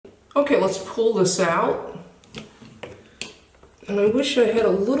Okay, let's pull this out. And I wish I had a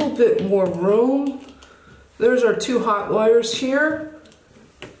little bit more room. There's our 2 hot wires here.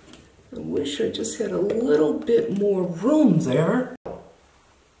 I wish I just had a little bit more room there.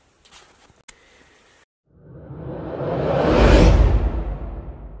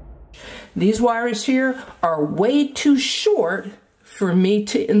 These wires here are way too short for me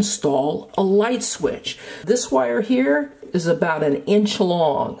to install a light switch. This wire here is about 1 inch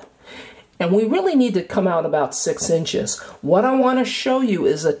long, and we really need to come out about 6 inches. What I want to show you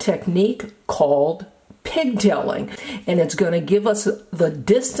is a technique called pigtailing, and it's going to give us the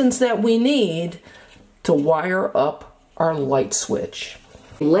distance that we need to wire up our light switch.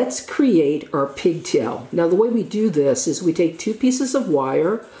 Let's create our pigtail. Now the way we do this is we take 2 pieces of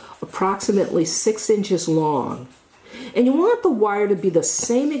wire approximately 6 inches long. And you want the wire to be the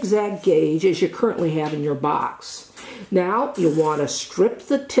same exact gauge as you currently have in your box. Now you want to strip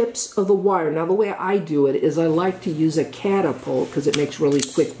the tips of the wire. Now the way I do it is I like to use a catapult because it makes really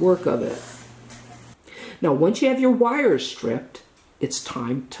quick work of it. Now once you have your wires stripped, it's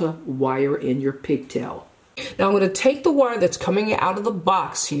time to wire in your pigtail. Now I'm going to take the wire that's coming out of the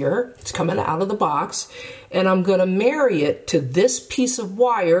box here, it's coming out of the box, and I'm going to marry it to this piece of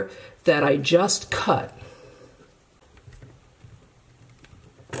wire that I just cut.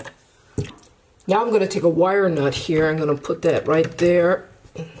 Now I'm going to take a wire nut here, I'm going to put that right there,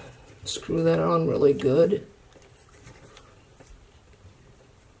 screw that on really good.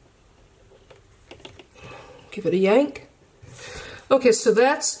 Give it a yank. Okay, so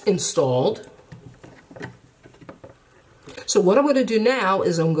that's installed. So what I'm going to do now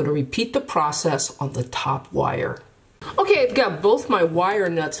is I'm going to repeat the process on the top wire. Okay, I've got both my wire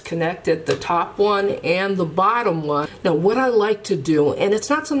nuts connected, the top one and the bottom one. Now what I like to do, and it's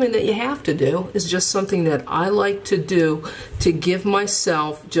not something that you have to do, it's just something that I like to do to give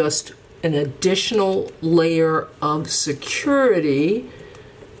myself just an additional layer of security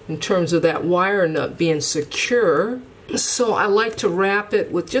in terms of that wire nut being secure. So I like to wrap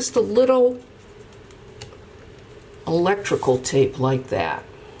it with just a little electrical tape like that.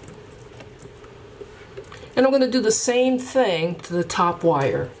 And I'm going to do the same thing to the top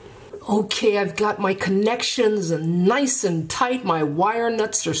wire. Okay, I've got my connections nice and tight. My wire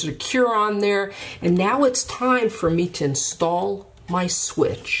nuts are secure on there. And now it's time for me to install my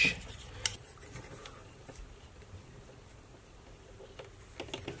switch.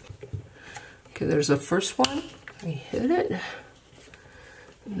 Okay, there's the first one. We hit it.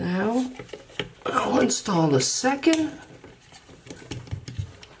 Now I'll install the second.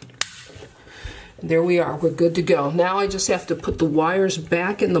 There we are, we're good to go. Now I just have to put the wires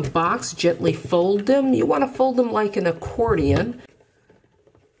back in the box, gently fold them. You want to fold them like an accordion.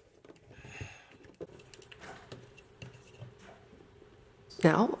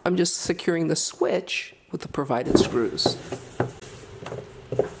 Now I'm just securing the switch with the provided screws.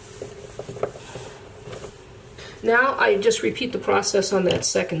 Now I just repeat the process on that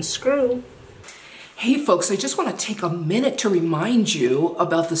second screw. Hey folks, I just want to take a minute to remind you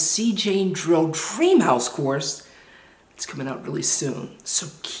about the seejanedrill Dreamhouse course. It's coming out really soon, so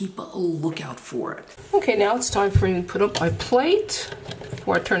keep a lookout for it. Okay, now it's time for me to put up my plate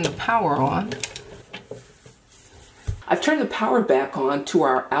before I turn the power on. I've turned the power back on to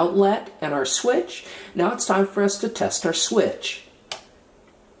our outlet and our switch. Now it's time for us to test our switch.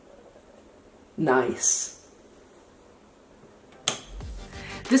 Nice.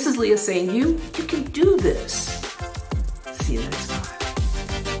 This is Leah saying you can do this. See you next time.